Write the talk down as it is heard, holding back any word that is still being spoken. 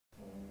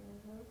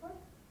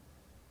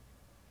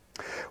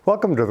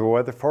Welcome to the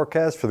weather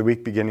forecast for the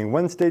week beginning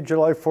Wednesday,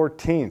 July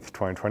 14th,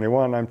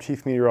 2021. I'm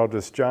Chief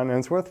Meteorologist John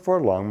Ensworth for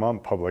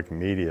Longmont Public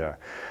Media.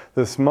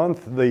 This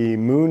month, the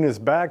moon is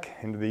back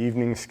into the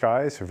evening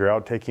sky, so if you're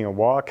out taking a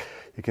walk,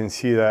 you can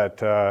see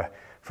that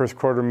first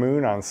quarter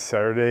moon on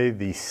Saturday,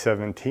 the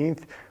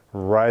 17th,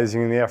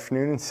 rising in the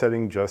afternoon and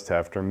setting just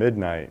after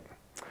midnight.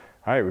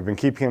 All right, we've been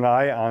keeping an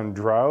eye on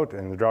drought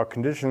and the drought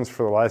conditions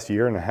for the last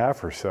year and a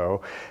half or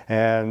so,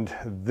 and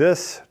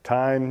this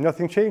time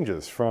nothing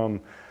changes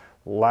from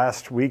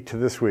last week to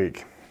this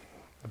week.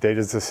 The data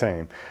is the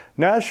same.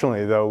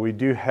 Nationally, though, we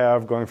do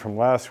have, going from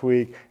last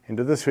week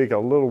into this week, a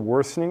little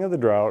worsening of the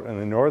drought in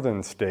the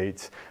northern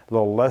states, a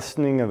little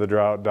lessening of the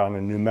drought down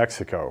in New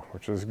Mexico,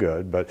 which is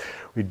good, but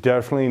we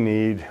definitely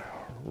need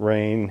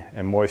rain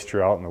and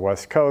moisture out on the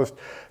west coast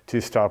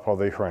to stop all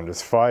the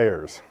horrendous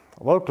fires.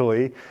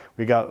 Locally,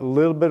 we got a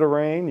little bit of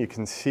rain. You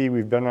can see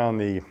we've been on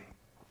the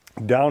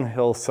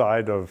downhill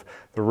side of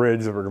the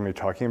ridge that we're going to be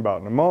talking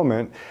about in a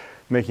moment,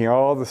 making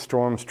all the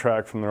storms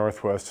track from the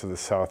northwest to the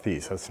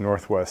southeast. That's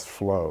northwest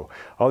flow.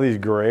 All these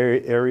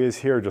gray areas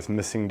here are just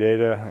missing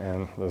data,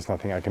 and there's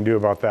nothing I can do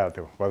about that.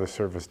 The Weather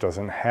Service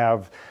doesn't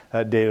have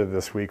that data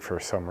this week for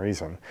some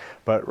reason.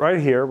 But right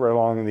here, right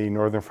along the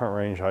northern front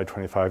range,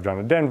 I-25 down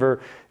to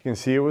Denver, you can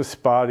see it was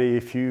spotty.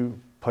 A few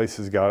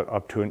places got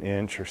up to an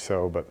inch or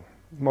so, but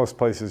most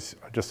places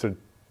just a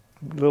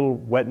little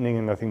wettening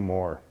and nothing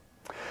more.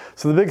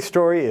 So the big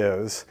story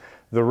is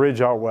the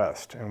ridge out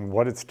west and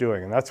what it's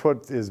doing. And that's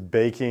what is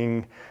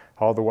baking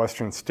all the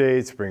western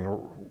states,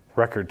 bringing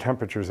record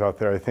temperatures out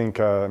there. I think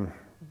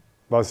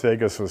Las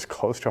Vegas was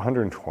close to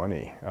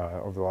 120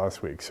 over the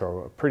last week,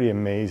 so pretty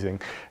amazing.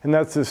 And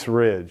that's this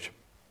ridge.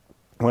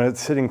 When it's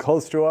sitting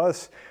close to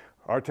us,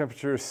 our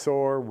temperatures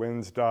soar,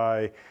 winds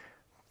die,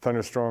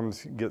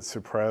 thunderstorms get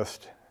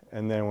suppressed.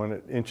 And then when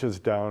it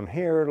inches down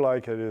here,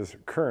 like it is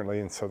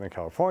currently in Southern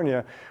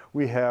California,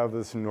 we have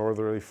this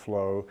northerly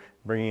flow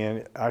bringing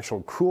in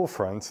actual cool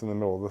fronts in the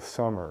middle of the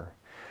summer.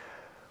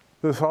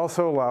 This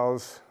also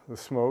allows the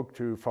smoke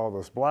to follow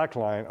this black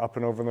line up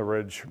and over the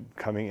ridge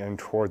coming in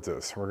towards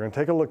us. We're going to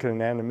take a look at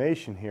an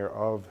animation here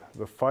of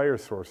the fire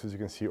sources. You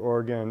can see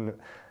Oregon,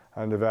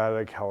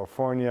 Nevada,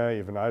 California,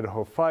 even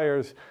Idaho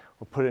fires.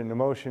 We'll put it into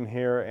motion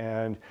here,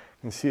 and you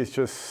can see it's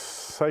just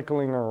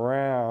cycling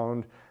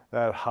around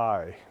that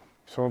high.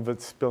 Some of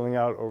it's spilling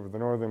out over the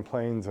northern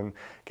plains and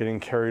getting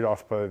carried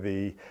off by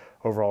the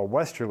overall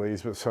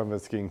westerlies, but some of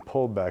it's getting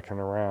pulled back and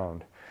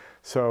around.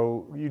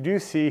 So you do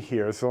see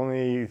here, it's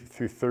only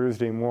through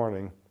Thursday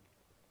morning,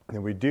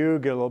 and we do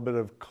get a little bit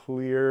of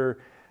clear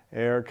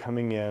air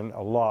coming in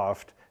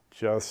aloft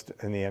just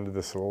in the end of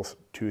this little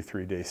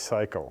 2-3 day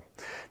cycle.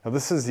 Now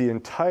this is the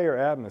entire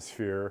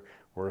atmosphere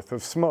worth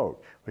of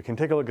smoke. We can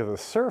take a look at the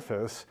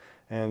surface,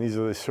 and these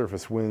are the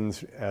surface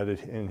winds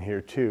added in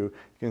here too.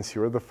 You can see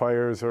where the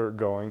fires are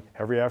going.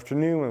 Every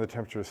afternoon when the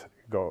temperatures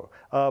go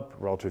up,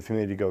 relative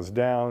humidity goes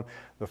down,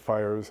 the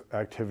fire's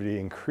activity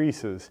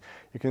increases.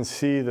 You can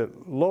see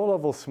that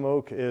low-level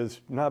smoke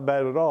is not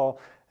bad at all,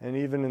 and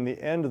even in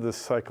the end of this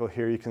cycle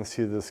here, you can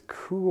see this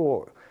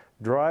cool,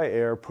 dry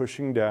air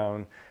pushing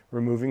down,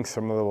 removing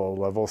some of the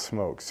low-level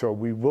smoke. So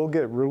we will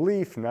get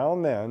relief now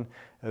and then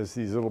as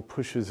these little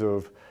pushes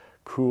of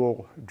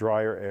cool,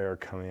 drier air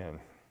come in.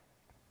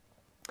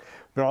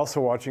 Been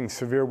also watching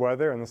severe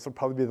weather, and this will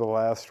probably be the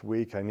last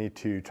week I need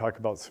to talk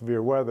about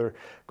severe weather.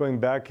 Going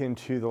back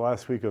into the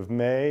last week of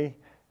May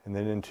and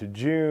then into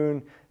June,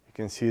 you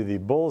can see the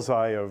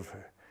bullseye of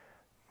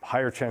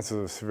higher chances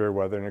of severe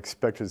weather and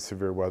expected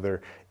severe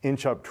weather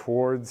inch up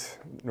towards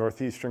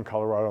northeastern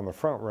Colorado on the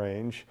Front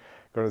Range.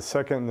 Go to the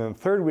second and then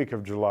third week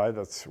of July,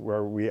 that's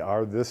where we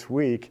are this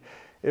week,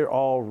 it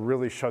all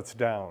really shuts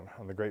down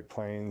on the Great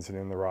Plains and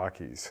in the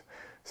Rockies.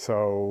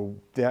 So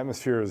the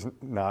atmosphere is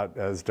not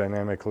as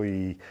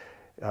dynamically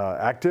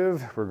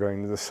active. We're going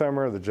into the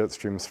summer, the jet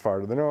stream's far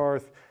to the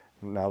north,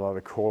 not a lot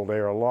of cold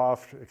air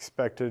aloft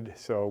expected,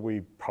 so we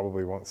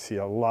probably won't see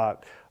a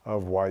lot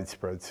of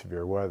widespread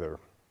severe weather.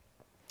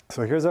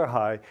 So here's our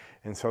high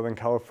in Southern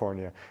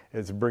California.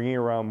 It's bringing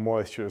around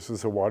moisture. This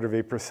is a water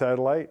vapor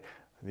satellite.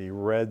 The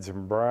reds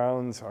and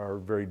browns are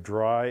very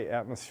dry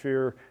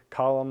atmosphere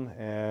column,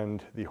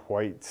 and the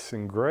whites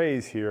and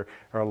grays here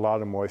are a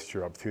lot of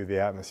moisture up through the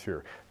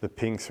atmosphere. The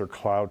pinks are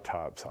cloud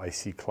tops,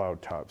 icy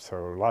cloud tops,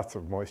 so lots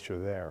of moisture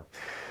there.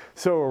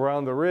 So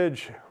around the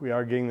ridge, we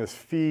are getting this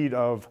feed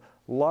of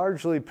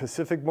largely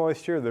Pacific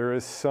moisture. There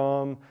is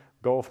some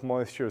Gulf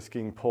moisture that's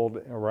getting pulled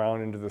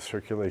around into the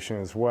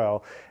circulation as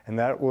well, and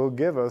that will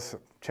give us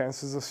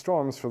chances of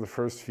storms for the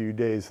first few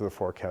days of the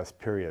forecast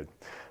period.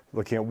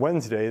 Looking at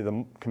Wednesday,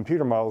 the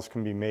computer models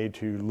can be made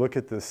to look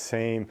at this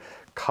same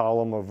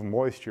column of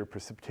moisture,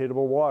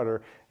 precipitatable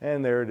water,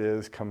 and there it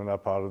is coming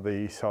up out of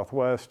the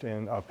southwest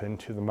and up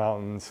into the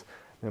mountains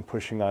and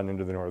pushing on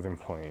into the northern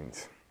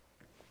plains.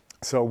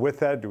 So with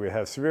that, do we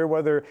have severe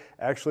weather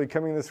actually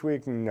coming this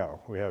week?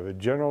 No. We have a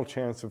general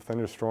chance of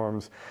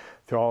thunderstorms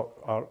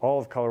throughout all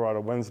of Colorado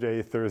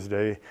Wednesday,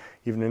 Thursday,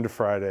 even into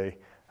Friday.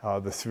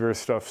 The severe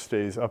stuff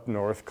stays up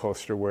north,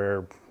 closer to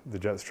where the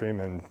jet stream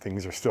and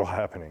things are still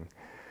happening.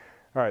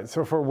 All right,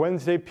 so for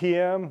Wednesday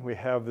PM, we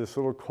have this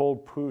little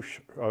cold push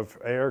of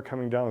air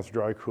coming down, this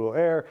dry, cool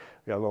air.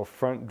 We got a little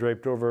front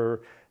draped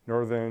over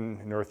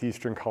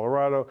northeastern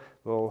Colorado,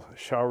 a little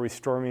showery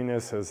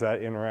storminess as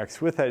that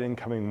interacts with that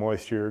incoming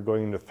moisture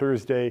going into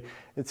Thursday.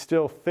 It's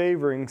still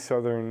favoring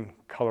southern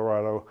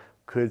Colorado,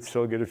 could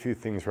still get a few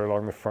things right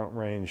along the front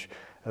range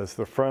as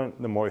the front,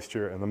 the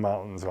moisture, and the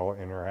mountains all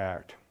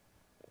interact.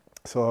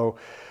 So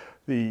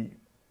the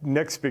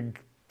next big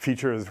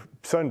feature is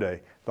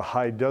Sunday. The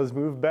high does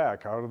move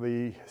back out of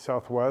the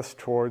southwest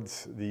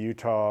towards the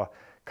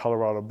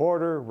Utah-Colorado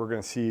border. We're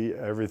going to see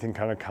everything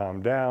kind of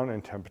calm down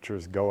and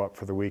temperatures go up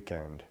for the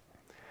weekend.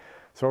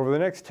 So over the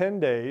next 10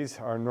 days,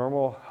 our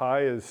normal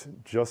high is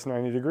just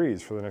 90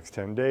 degrees for the next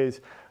 10 days.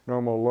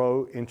 Normal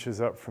low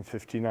inches up from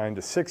 59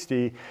 to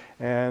 60.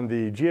 And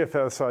the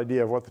GFS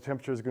idea of what the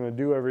temperature is going to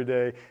do every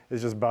day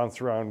is just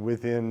bounce around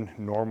within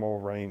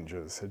normal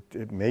ranges.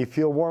 It may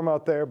feel warm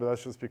out there, but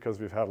that's just because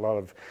we've had a lot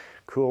of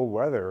cool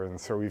weather, and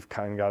so we've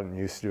kind of gotten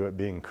used to it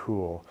being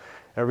cool.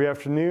 Every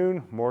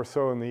afternoon, more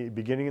so in the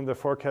beginning of the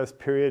forecast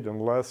period,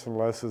 and less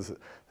as the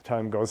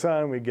time goes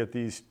on, we get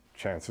these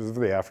chances of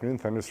the afternoon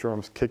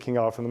thunderstorms kicking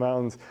off in the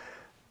mountains,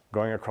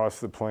 going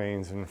across the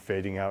plains and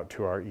fading out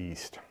to our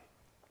east.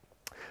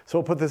 So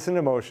we'll put this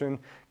into motion,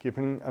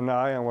 keeping an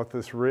eye on what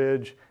this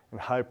ridge and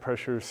high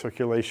pressure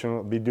circulation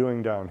will be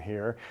doing down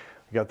here.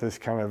 We got this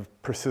kind of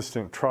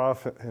persistent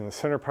trough in the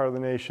center part of the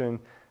nation,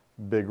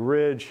 big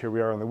ridge. Here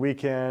we are on the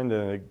weekend,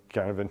 and it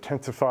kind of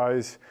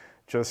intensifies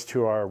just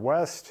to our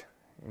west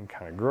and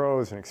kind of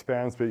grows and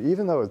expands. But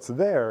even though it's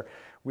there,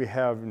 we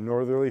have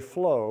northerly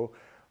flow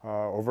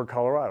over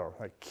Colorado.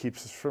 That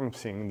keeps us from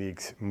seeing the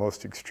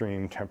most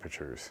extreme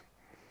temperatures.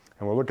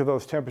 And we'll look at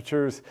those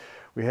temperatures.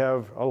 We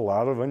have a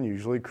lot of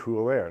unusually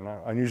cool air.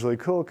 Now, unusually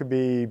cool could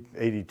be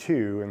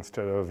 82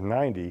 instead of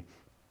 90,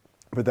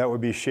 but that would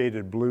be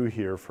shaded blue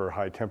here for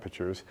high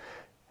temperatures.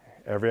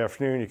 Every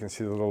afternoon, you can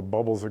see the little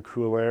bubbles of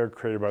cool air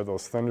created by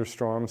those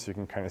thunderstorms. You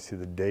can kind of see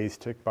the days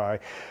tick by.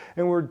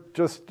 And we're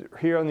just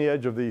here on the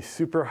edge of the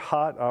super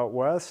hot out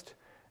west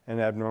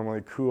and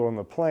abnormally cool in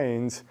the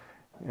plains.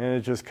 And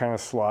it just kind of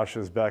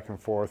sloshes back and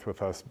forth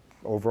with us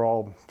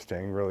overall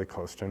staying really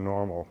close to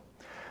normal.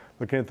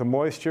 Looking at the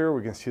moisture,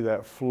 we can see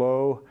that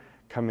flow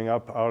coming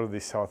up out of the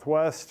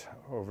southwest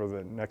over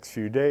the next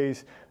few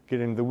days. Get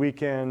into the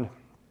weekend,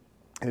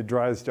 it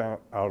dries down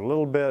out a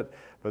little bit,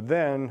 but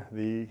then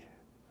the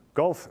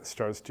Gulf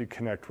starts to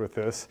connect with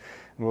this.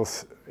 And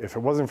if it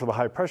wasn't for the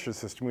high pressure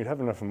system, we'd have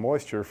enough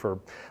moisture for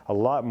a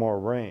lot more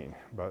rain.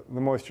 But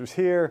the moisture's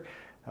here,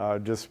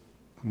 just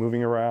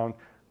moving around.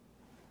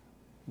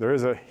 There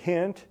is a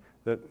hint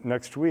that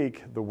next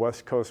week the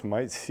West Coast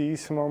might see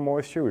some more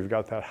moisture. We've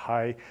got that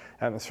high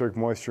atmospheric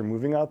moisture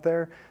moving out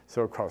there.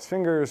 So cross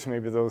fingers,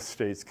 maybe those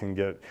states can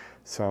get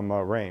some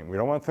rain. We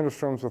don't want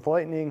thunderstorms with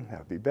lightning.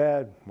 That'd be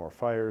bad, more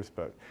fires,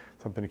 but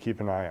something to keep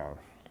an eye on.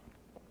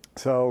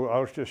 So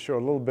I'll just show a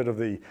little bit of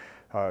the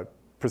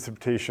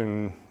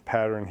precipitation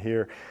pattern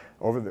here.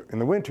 In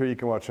the winter, you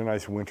can watch a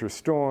nice winter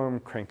storm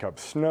crank up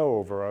snow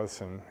over us,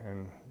 and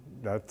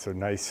that's a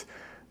nice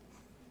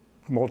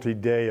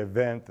multi-day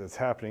event that's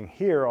happening.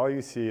 Here, all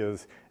you see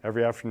is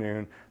every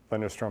afternoon,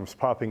 thunderstorms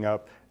popping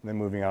up and then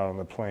moving out on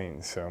the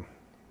plains. So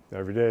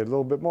every day, a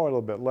little bit more, a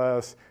little bit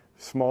less,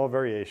 small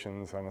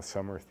variations on a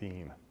summer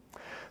theme.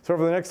 So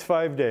over the next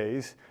 5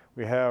 days,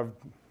 we have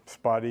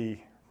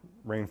spotty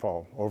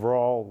rainfall.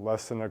 Overall,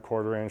 less than a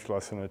quarter inch,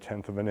 less than a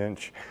tenth of an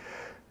inch.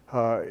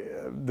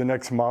 The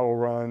next model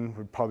run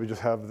would probably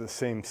just have the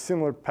same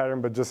similar pattern,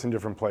 but just in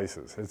different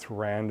places. It's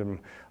random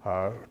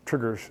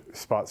trigger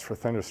spots for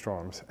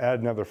thunderstorms.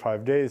 Add another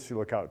 5 days, you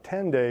look out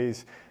 10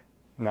 days,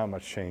 not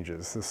much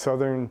changes. The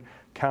southern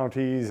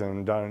counties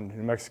and down in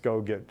New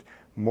Mexico get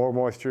more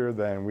moisture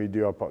than we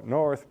do up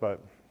north, but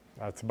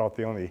that's about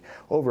the only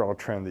overall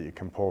trend that you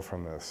can pull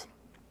from this.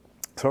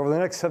 So over the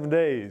next 7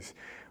 days,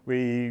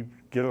 we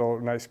get a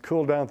nice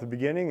cool down at the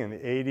beginning in the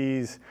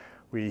 80s.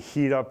 We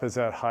heat up as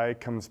that high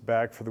comes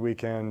back for the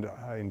weekend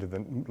into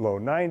the low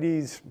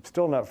 90s,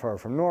 still not far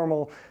from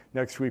normal.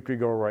 Next week we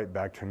go right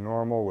back to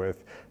normal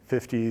with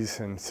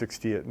 50s and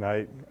 60 at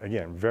night.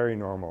 Again, very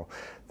normal.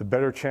 The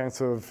better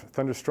chance of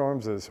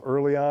thunderstorms is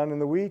early on in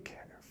the week,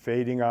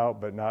 fading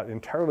out but not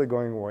entirely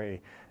going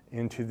away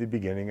into the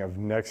beginning of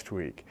next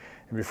week.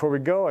 And before we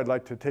go, I'd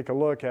like to take a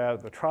look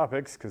at the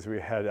tropics because we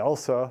had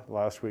Elsa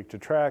last week to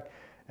track,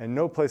 and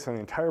no place on the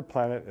entire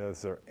planet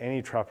is there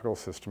any tropical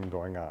system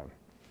going on.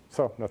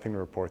 So nothing to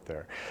report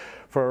there.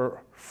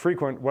 For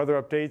frequent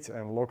weather updates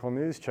and local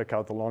news, check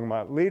out the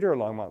Longmont Leader,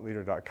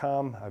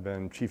 longmontleader.com. I've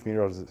been Chief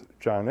Meteorologist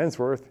John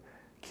Ensworth.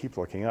 Keep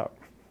looking up.